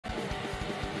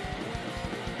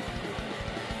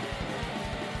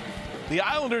The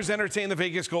Islanders entertain the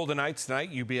Vegas Golden Knights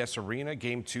tonight, UBS Arena,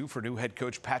 Game 2 for new head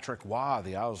coach Patrick Roy.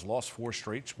 The Isles lost 4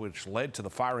 straight, which led to the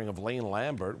firing of Lane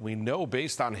Lambert. We know,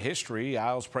 based on history,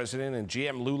 Isles president and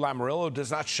GM Lou Lamoriello does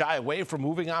not shy away from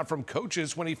moving on from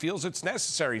coaches when he feels it's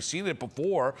necessary. He's seen it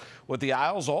before with the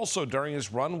Isles, also during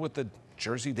his run with the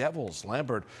Jersey Devils.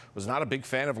 Lambert was not a big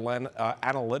fan of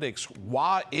analytics.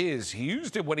 Roy is. He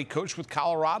used it when he coached with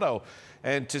Colorado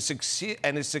and to succeed,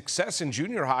 and his success in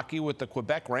junior hockey with the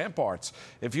Quebec Ramparts.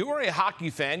 If you are a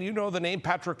hockey fan, you know the name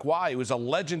Patrick Roy. He was a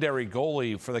legendary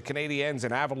goalie for the Canadiens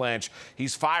and Avalanche.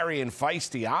 He's fiery and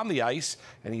feisty on the ice,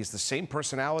 and he's the same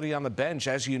personality on the bench.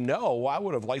 As you know, I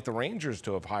would have liked the Rangers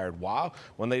to have hired Roy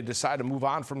when they decided to move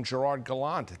on from Gerard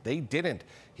Gallant. They didn't.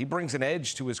 He brings an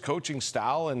edge to his coaching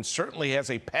style and certainly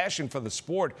has a passion for the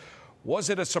sport.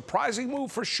 Was it a surprising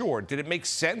move? For sure. Did it make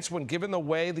sense when given the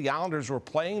way the Islanders were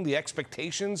playing, the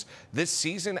expectations this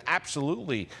season?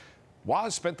 Absolutely. Roy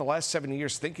has spent the last 7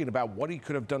 years thinking about what he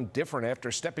could have done different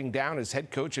after stepping down as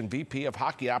head coach and VP of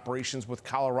hockey operations with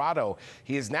Colorado.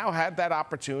 He has now had that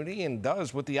opportunity and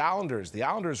does with the Islanders. The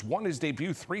Islanders won his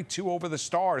debut 3-2 over the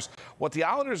Stars. What the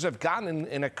Islanders have gotten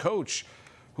in a coach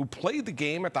who played the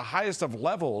game at the highest of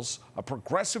levels, a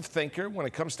progressive thinker when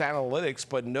it comes to analytics,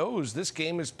 but knows this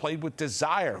game is played with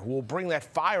desire, who will bring that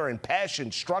fire and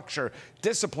passion, structure,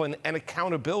 discipline, and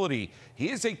accountability.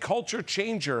 He is a culture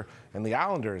changer, and the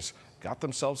Islanders got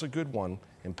themselves a good one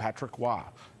in Patrick Roy.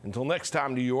 Until next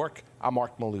time, New York, I'm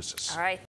Mark Malusis. All right.